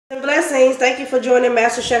Blessings. Thank you for joining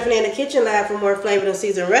Master Chef in the Kitchen Lab for more flavored and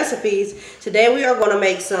seasoned recipes. Today we are going to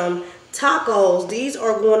make some tacos. These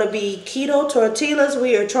are going to be keto tortillas.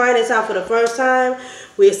 We are trying this out for the first time.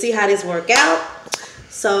 We'll see how this work out.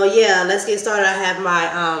 So yeah, let's get started. I have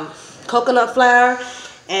my coconut flour,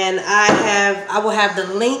 and I will have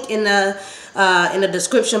the link in the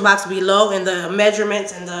description box below, and the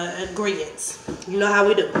measurements and the ingredients. You know how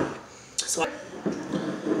we do. So,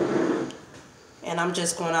 and I'm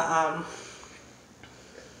just gonna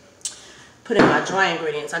put in my dry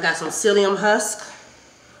ingredients. I got some psyllium husk.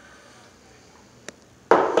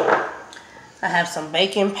 I have some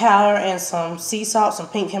baking powder and some sea salt, some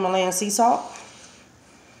pink Himalayan sea salt.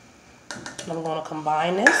 And I'm gonna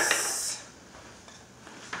combine this.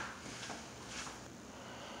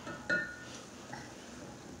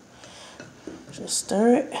 Just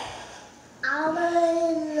stir it.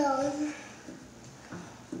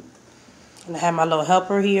 And I have my little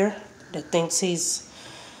helper here that thinks he's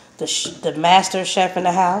the master chef in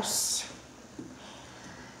the house.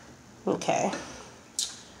 Okay.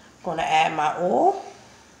 I'm going to add my oil.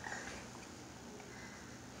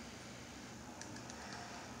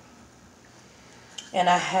 And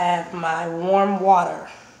I have my warm water.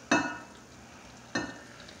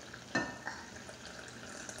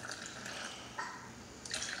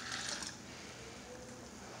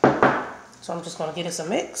 So I'm just going to give this a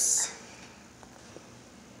mix.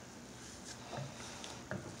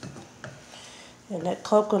 And that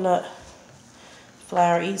coconut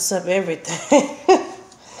flour eats up everything.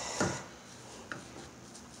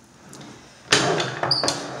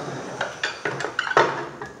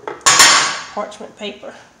 Parchment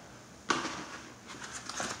paper.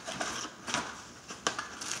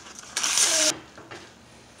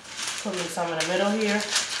 Put me some in the middle here.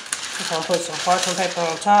 I'm going to put some parchment paper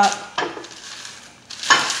on top.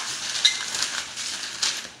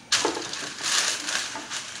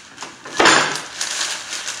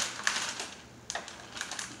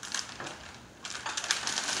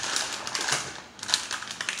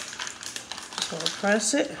 Just going to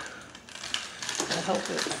press it. I hope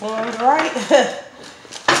it formed right.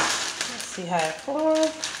 Let's see how it formed.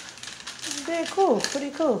 It's very cool,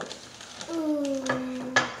 pretty cool.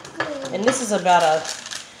 And this is about a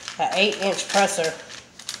 8-inch presser.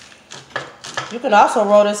 You can also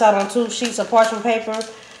roll this out on 2 sheets of parchment paper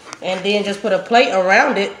and then just put a plate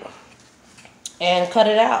around it and cut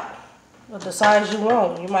it out of the size you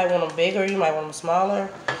want. You might want them bigger, you might want them smaller,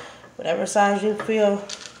 whatever size you feel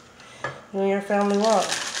you and your family want.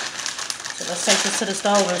 So let's take this to the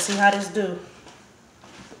stove and see how this do.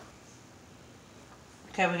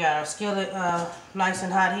 Okay, we got our skillet nice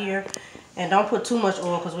and hot here. And don't put too much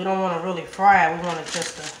oil because we don't want to really fry it. We want it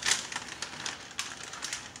just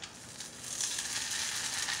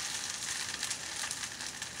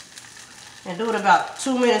to... And do it about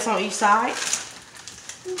 2 minutes on each side.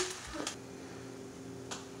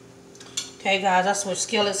 Okay guys, I switched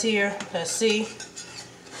skillets here. Let's see.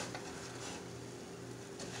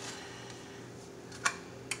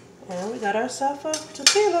 And we got ourselves a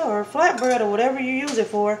tortilla or a flatbread or whatever you use it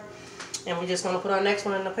for. And we're just going to put our next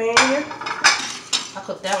one in the pan here. I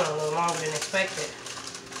cooked that one a little longer than expected.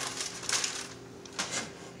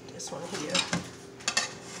 This one here.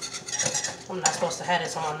 I'm not supposed to have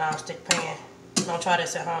this on my nonstick pan. Don't try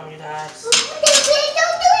this at home, you guys.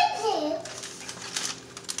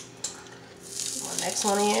 Put my next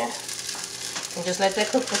one in. And just let that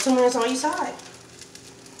cook for 2 minutes on each side.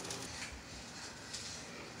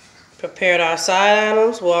 Prepared our side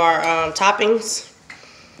items, or our toppings.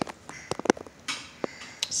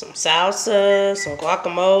 Some salsa, some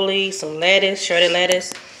guacamole, some lettuce, shredded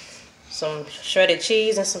lettuce, some shredded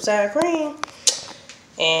cheese, and some sour cream.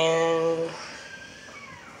 And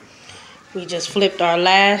we just flipped our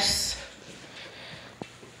last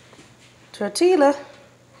tortilla.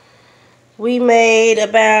 We made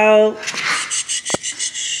about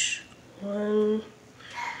 1,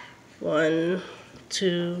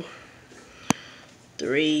 2,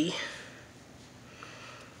 3,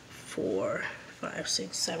 4, 5,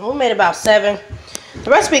 6, 7. We made about 7. The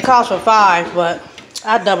recipe calls for 5, but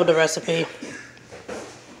I doubled the recipe.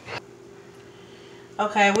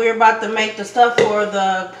 Okay, we're about to make the stuff for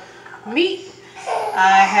the meat.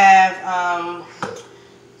 I have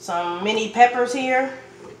some mini peppers here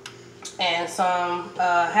and some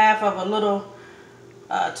half of a little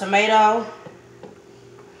tomato.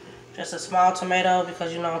 Just a small tomato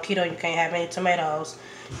because, you know, on keto you can't have any tomatoes.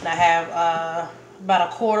 And I have about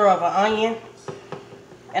a quarter of an onion.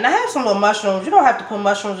 And I have some little mushrooms. You don't have to put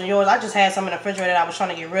mushrooms in yours. I just had some in the refrigerator that I was trying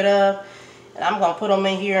to get rid of. And I'm going to put them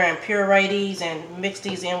in here and puree these and mix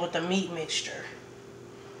these in with the meat mixture.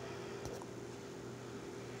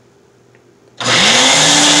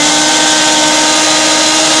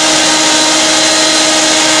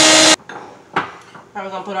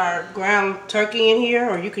 ground turkey in here,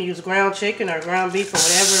 or you can use ground chicken or ground beef or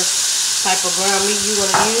whatever type of ground meat you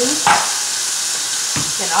want to use.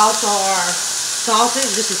 And also our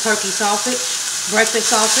sausage. This is turkey sausage, breakfast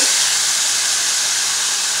sausage.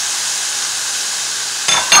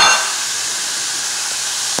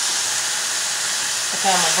 Okay,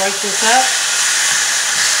 I'm gonna break this up.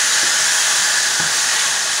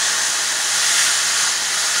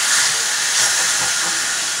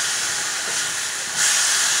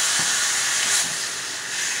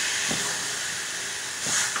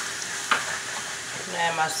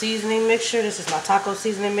 Add my seasoning mixture. This is my taco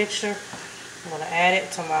seasoning mixture. I'm going to add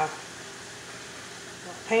it to my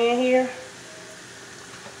pan here.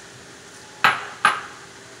 I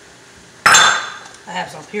have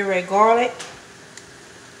some pureed garlic.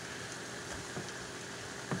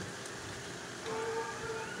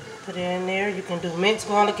 Put it in there. You can do minced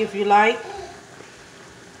garlic if you like.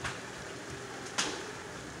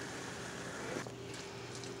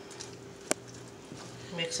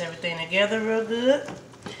 Mix everything together real good.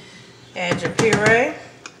 Add your puree.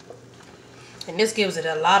 And this gives it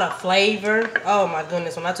a lot of flavor. Oh my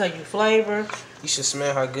goodness, when I tell you flavor. You should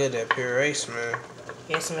smell how good that puree smells.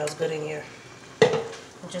 Yeah, it smells good in here.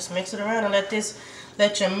 And just mix it around and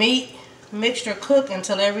let your meat mixture cook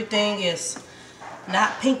until everything is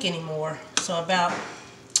not pink anymore. So about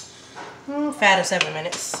 5 to 7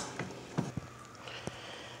 minutes.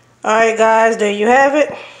 Alright guys, there you have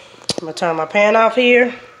it. I'm going to turn my pan off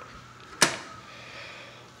here.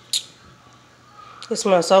 It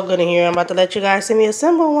smells so good in here. I'm about to let you guys see me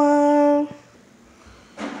assemble one.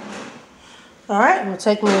 Alright, I'm going to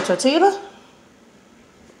take me a tortilla.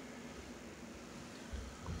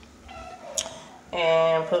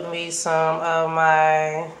 And put me some of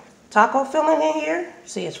my taco filling in here.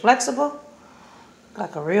 See, it's flexible.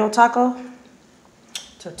 Like a real taco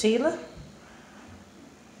tortilla.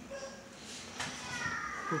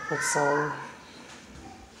 Put some.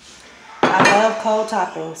 I love cold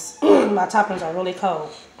toppings. My toppings are really cold.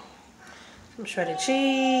 Some shredded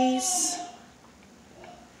cheese.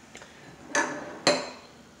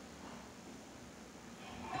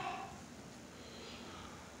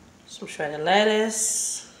 Some shredded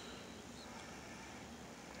lettuce.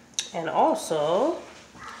 And also,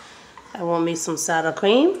 I want me some sour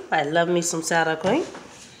cream. I love me some sour cream.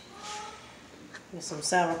 Get some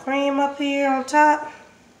sour cream up here on top.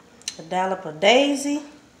 A dollop of daisy.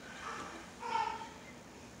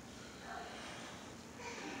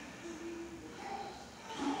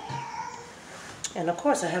 And of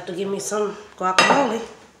course I have to give me some guacamole.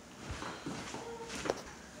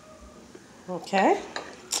 Okay.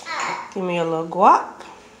 Give me a little guac.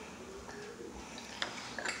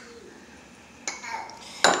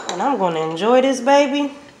 And I'm going to enjoy this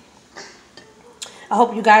baby. I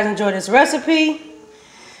hope you guys enjoy this recipe.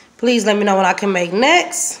 Please let me know what I can make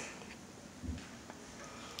next.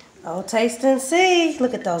 Oh, taste and see.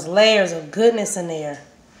 Look at those layers of goodness in there.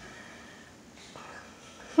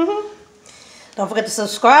 Don't forget to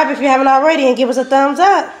subscribe if you haven't already and give us a thumbs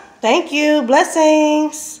up. Thank you.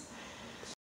 Blessings.